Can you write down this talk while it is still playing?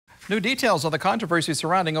New details on the controversy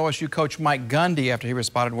surrounding OSU coach Mike Gundy after he was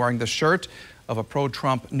spotted wearing the shirt of a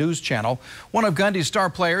pro-Trump news channel. One of Gundy's star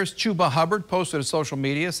players, Chuba Hubbard, posted to social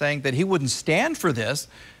media saying that he wouldn't stand for this.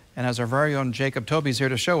 And as our very own Jacob Toby's here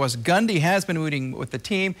to show us, Gundy has been meeting with the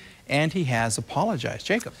team and he has apologized.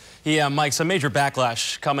 Jacob. Yeah, Mike, some major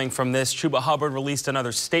backlash coming from this. Chuba Hubbard released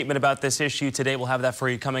another statement about this issue today. We'll have that for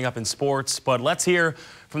you coming up in sports. But let's hear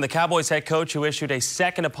from the Cowboys head coach who issued a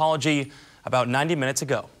second apology about 90 minutes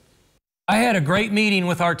ago. I had a great meeting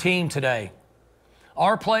with our team today.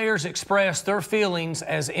 Our players expressed their feelings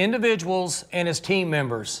as individuals and as team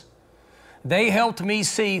members. They helped me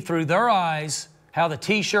see through their eyes how the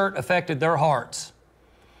T-shirt affected their hearts.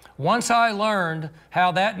 Once I learned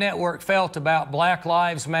how that network felt about Black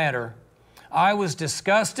Lives Matter, I was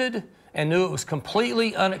disgusted and knew it was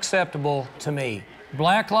completely unacceptable to me.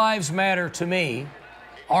 Black Lives matter to me.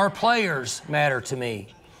 Our players matter to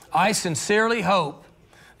me. I sincerely hope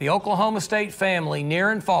the Oklahoma State family, near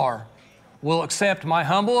and far, will accept my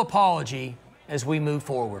humble apology as we move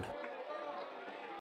forward.